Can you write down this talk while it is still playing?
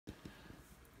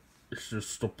Is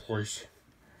this the place?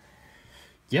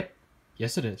 Yep.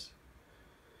 Yes, it is.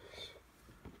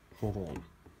 Hold on.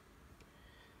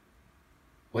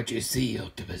 What'd you see,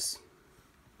 Optimus?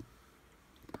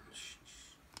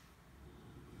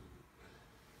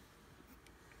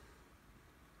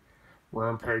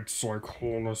 Rampage,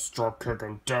 Cyclonus, Dropkick,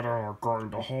 and Data are guarding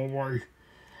the hallway,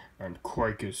 and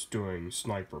Quake is doing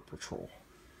sniper patrol.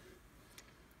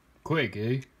 Quick,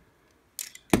 eh?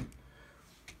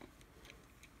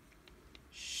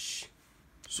 Shh.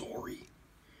 Sorry.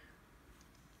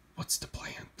 What's the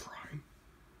plan, Prime?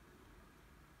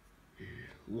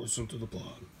 Listen to the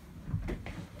plan.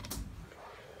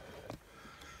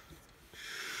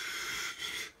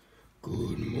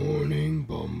 Good morning,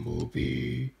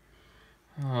 Bumblebee.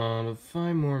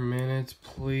 5 more minutes,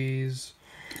 please.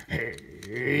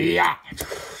 Yeah.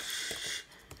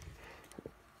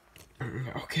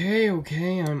 Okay,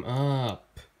 I'm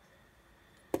up.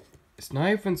 It's not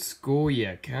even school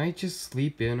yet. Can I just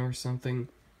sleep in or something?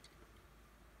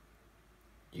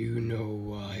 You know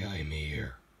why I'm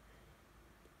here.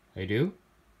 I do?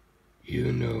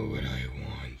 You know what I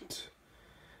want.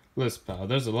 Listen, pal,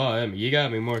 there's a lot of me. You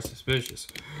got me more suspicious.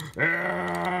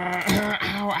 Ow.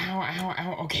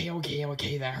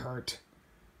 Okay, that hurt.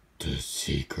 The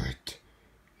secret.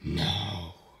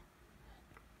 Now.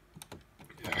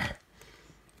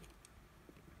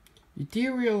 You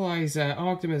do realize that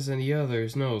Optimus and the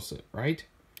others knows it, right?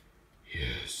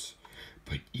 Yes,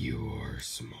 but you're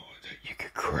small that you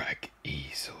could crack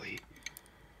easily.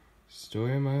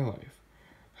 Story of my life.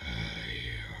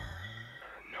 You're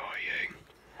annoying.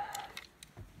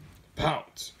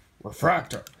 Pounce.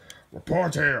 Refractor.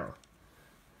 Report here.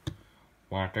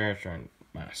 What is it,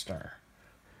 Master?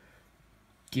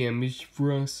 Damage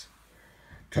for us?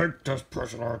 Take this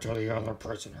prisoner to the other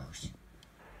prisoners.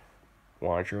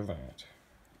 Roger that.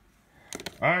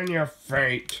 On your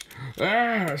fate.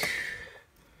 Ah!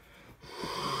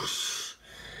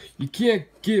 You can't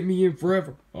get me in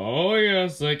forever. Oh,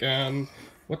 yes, I can.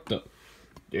 What the?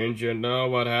 Didn't you know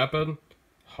what happened?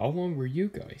 How long were you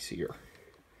guys here?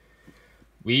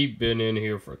 We've been in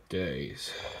here for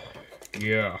days.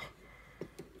 Yeah.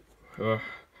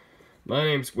 My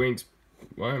name's Wings.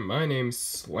 My name's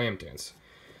Slamdance.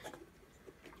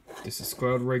 This is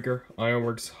Cloudrigger,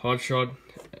 Ironworks, Hotshot,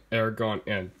 Aragon,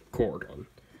 and Cordon.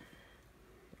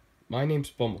 My name's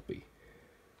Bumblebee.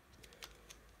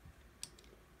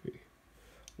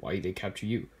 Why did they capture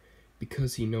you?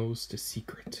 Because he knows the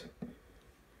secret.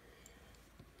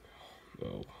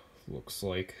 Oh, looks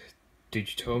like... Did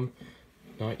you tell him?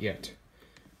 Not yet.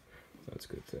 That's a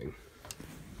good thing.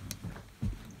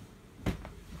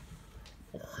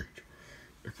 Alright.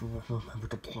 If you remember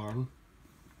the plan.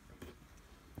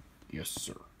 Yes,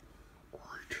 sir.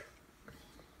 Alright.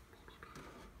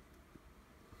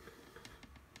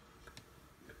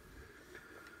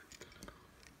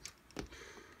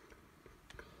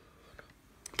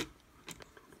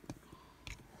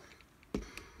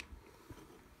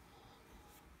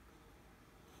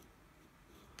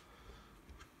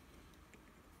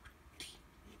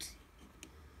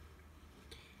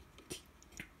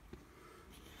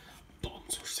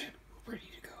 Bombs are set. We're ready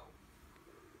to go.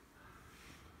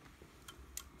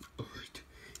 Alright.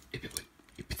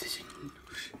 In position.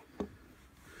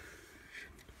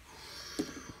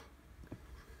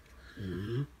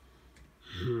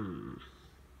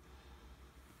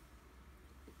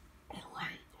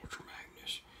 Alright, Ultra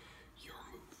Magnus. Your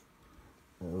move.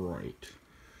 Alright.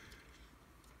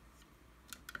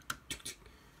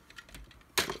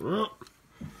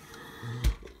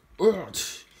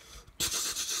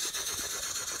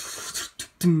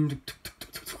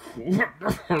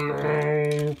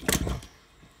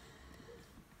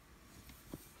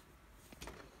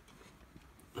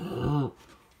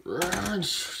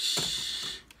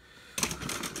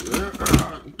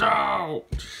 No!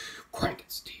 Crank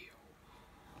it steel.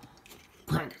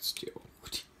 Crank it steel.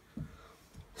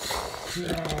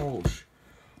 No.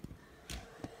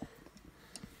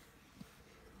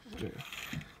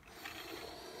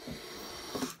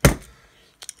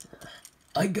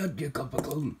 I got your cup of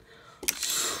clone.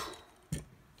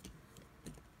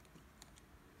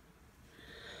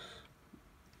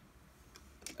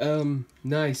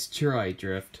 Nice try,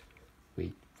 Drift.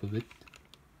 Wait, for it.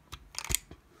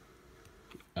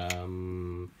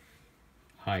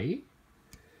 Hi?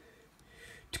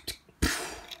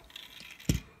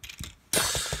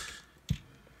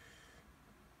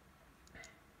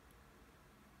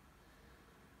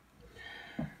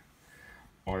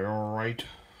 Are you alright?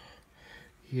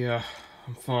 Yeah,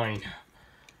 I'm fine.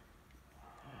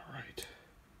 Alright.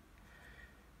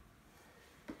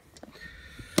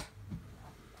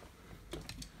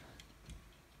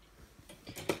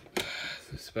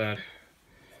 bad.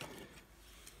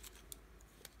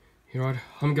 You know what?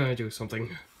 I'm gonna do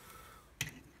something.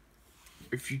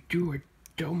 If you do, I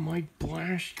don't might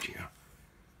blast you.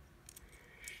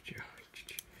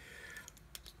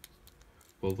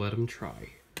 We'll let him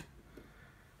try.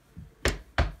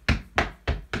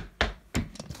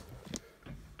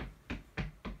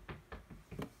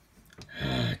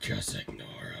 Just ignore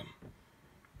him.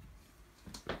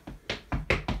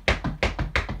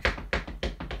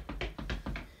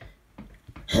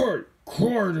 Hey,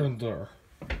 quiet in there.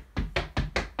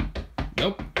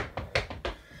 Nope.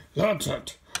 That's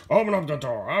it. Open up the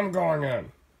door. I'm going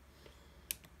in.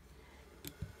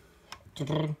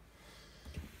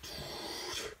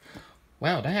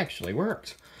 Wow, that actually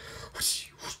worked.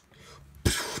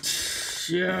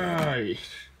 Yay.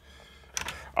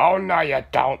 Oh, no, you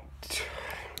don't.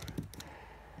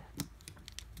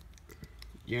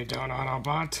 You don't,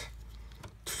 Autobot?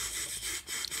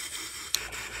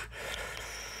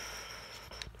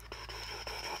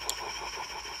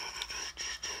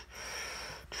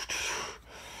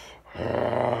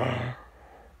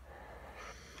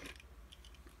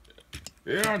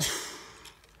 Yeah.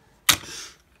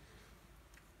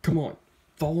 Come on,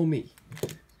 follow me.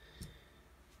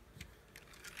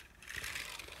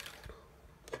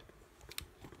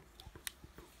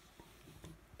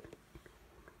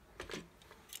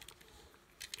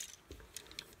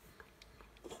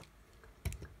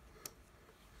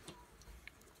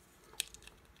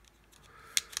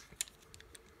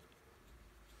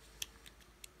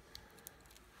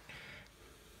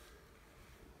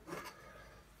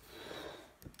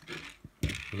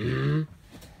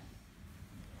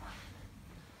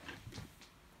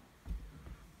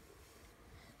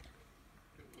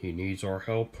 He needs our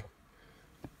help.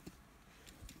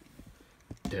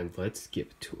 Then let's give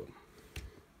it to him.